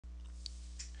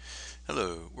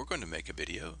Hello, we're going to make a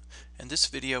video, and this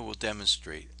video will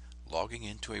demonstrate logging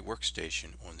into a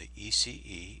workstation on the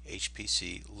ECE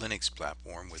HPC Linux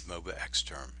platform with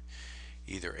MobaXterm,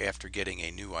 either after getting a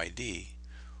new ID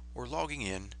or logging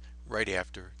in right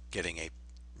after getting a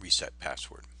reset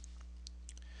password.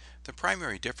 The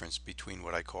primary difference between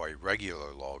what I call a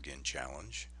regular login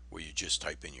challenge, where you just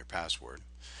type in your password,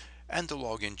 and the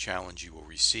login challenge you will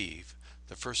receive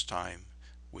the first time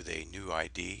with a new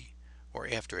ID or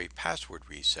after a password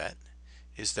reset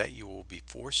is that you will be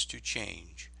forced to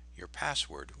change your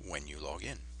password when you log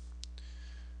in.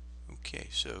 Okay,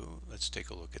 so let's take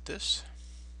a look at this.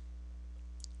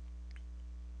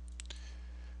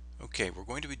 Okay, we're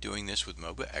going to be doing this with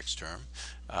MobaXterm.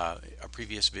 A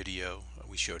previous video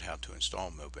we showed how to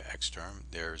install MobaXterm.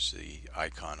 There's the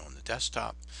icon on the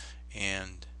desktop,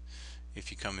 and if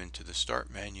you come into the start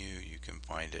menu you can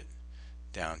find it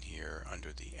down here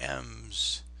under the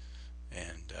M's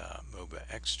and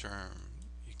MobaXterm.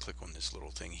 You click on this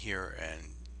little thing here,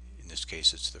 and in this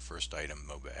case it's the first item,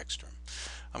 MobaXterm.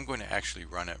 I'm going to actually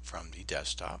run it from the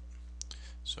desktop,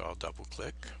 so I'll double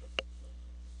click.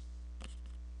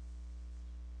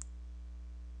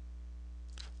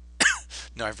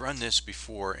 Now I've run this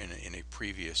before in a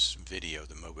previous video,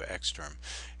 the MobaXterm,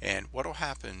 and what will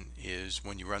happen is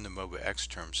when you run the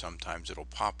MobaXterm, sometimes it'll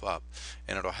pop up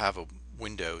and it'll have a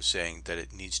window saying that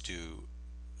it needs to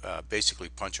basically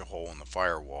punch a hole in the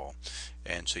firewall,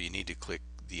 and so you need to click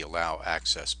the allow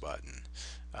access button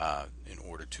in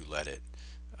order to let it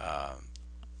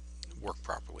work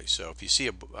properly. So if you see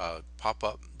a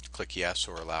pop-up, click yes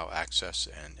or allow access,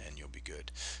 and you'll be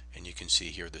good. And you can see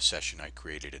here the session I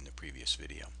created in the previous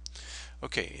video.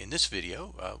 Okay, in this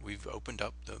video we've opened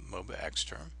up the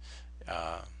MobaXterm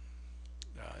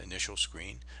initial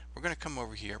screen. We're going to come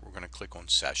over here, we're going to click on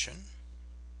session,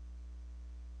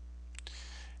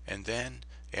 and then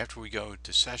after we go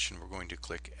to session we're going to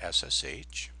click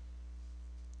SSH,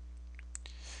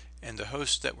 and the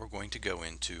host that we're going to go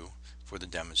into for the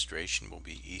demonstration will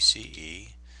be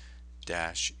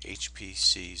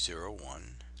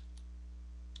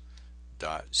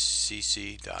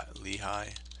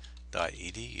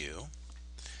ECE-hpc01.cc.lehigh.edu,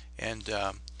 and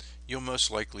you'll most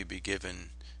likely be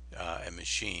given a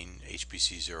machine,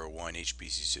 HPC01,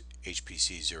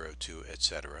 HPC02,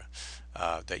 etc.,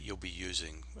 that you'll be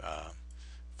using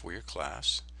for your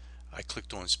class. I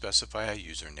clicked on specify a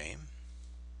username,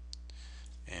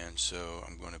 and so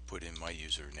I'm going to put in my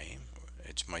username.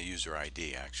 It's my user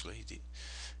ID actually.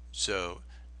 So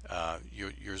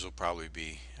yours will probably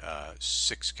be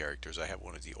 6 characters. I have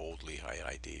one of the old Lehigh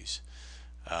IDs,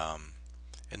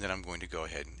 and then I'm going to go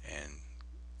ahead and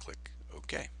click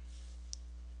OK.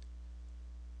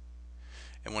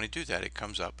 And when I do that, it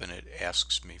comes up and it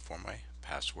asks me for my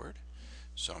password,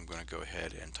 so I'm going to go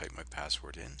ahead and type my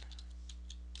password in.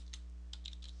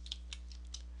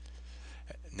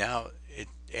 Now it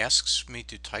asks me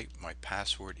to type my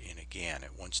password in again.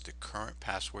 It wants the current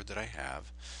password that I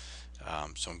have,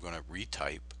 so I'm going to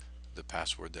retype the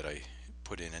password that I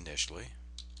put in initially,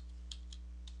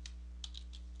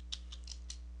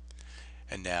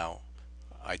 and now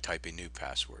I type a new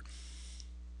password.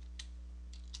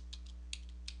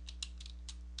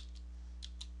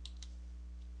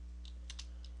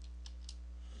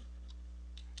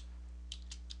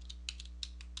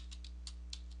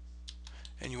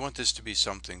 And you want this to be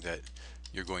something that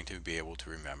you're going to be able to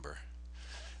remember.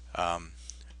 And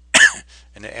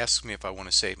it asks me if I want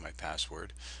to save my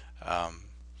password.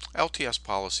 LTS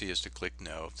policy is to click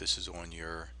no. If this is on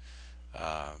your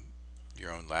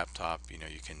own laptop, you know,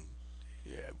 you can,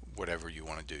 whatever you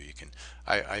want to do, you can.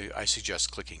 I suggest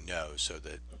clicking no so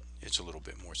that it's a little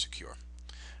bit more secure.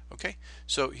 Okay,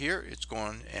 so here it's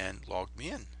gone and logged me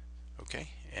in.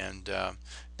 Okay, and now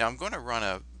I'm going to run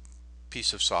a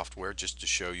piece of software just to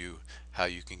show you how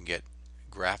you can get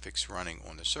graphics running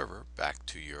on the server back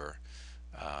to your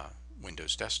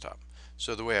Windows desktop.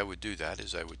 So the way I would do that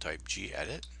is I would type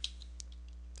gedit,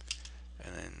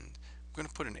 and then I'm going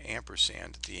to put an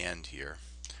ampersand at the end here,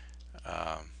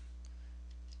 and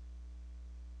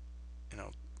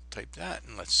I'll type that,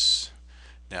 and let's,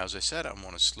 now as I said, I'm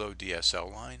on a slow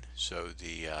DSL line, so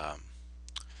the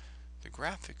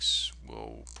graphics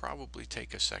will probably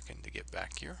take a second to get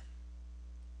back here.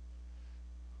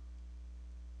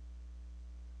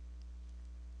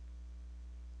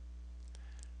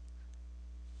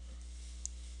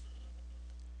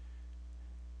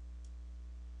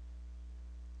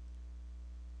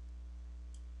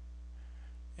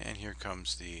 And here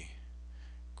comes the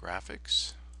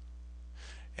graphics.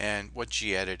 And what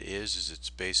gedit is it's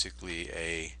basically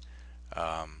a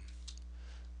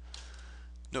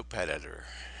notepad editor.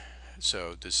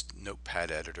 So this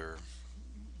notepad editor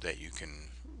that you can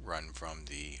run from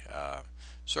the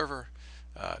server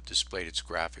displayed its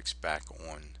graphics back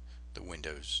on the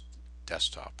Windows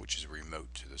desktop, which is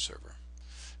remote to the server.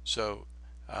 So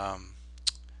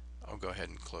I'll go ahead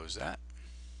and close that,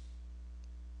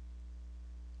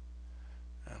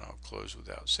 and I'll close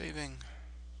without saving.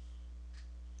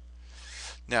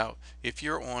 Now, if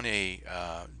you're on a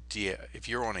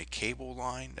cable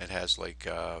line that has like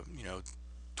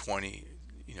 20,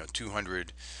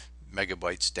 200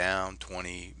 megabytes down,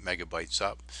 20 megabytes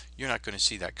up, you're not going to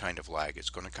see that kind of lag.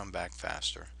 It's going to come back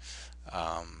faster.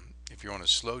 If you're on a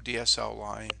slow DSL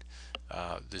line,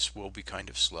 this will be kind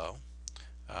of slow.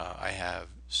 I have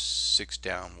 6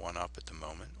 down, 1 up at the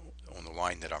moment on the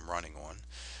line that I'm running on.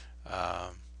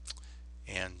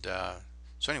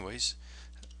 So anyways,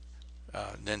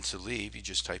 then to leave, you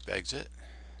just type exit.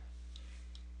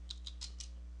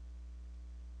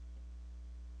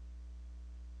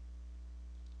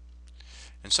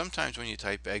 And sometimes when you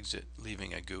type exit,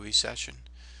 leaving a GUI session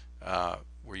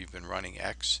where you've been running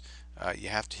X, you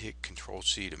have to hit Control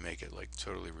C to make it like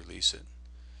totally release it.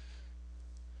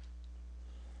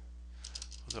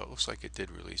 Although it looks like it did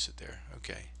release it there.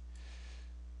 Okay.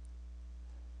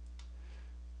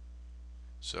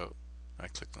 So I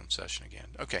clicked on session again.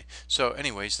 Okay, so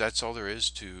anyways, that's all there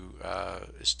is to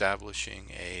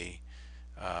establishing a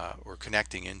or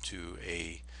connecting into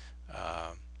a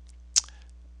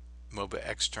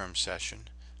MobaXterm session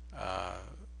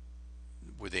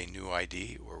with a new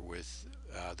ID or with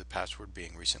the password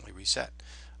being recently reset.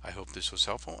 I hope this was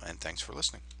helpful, and thanks for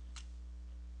listening.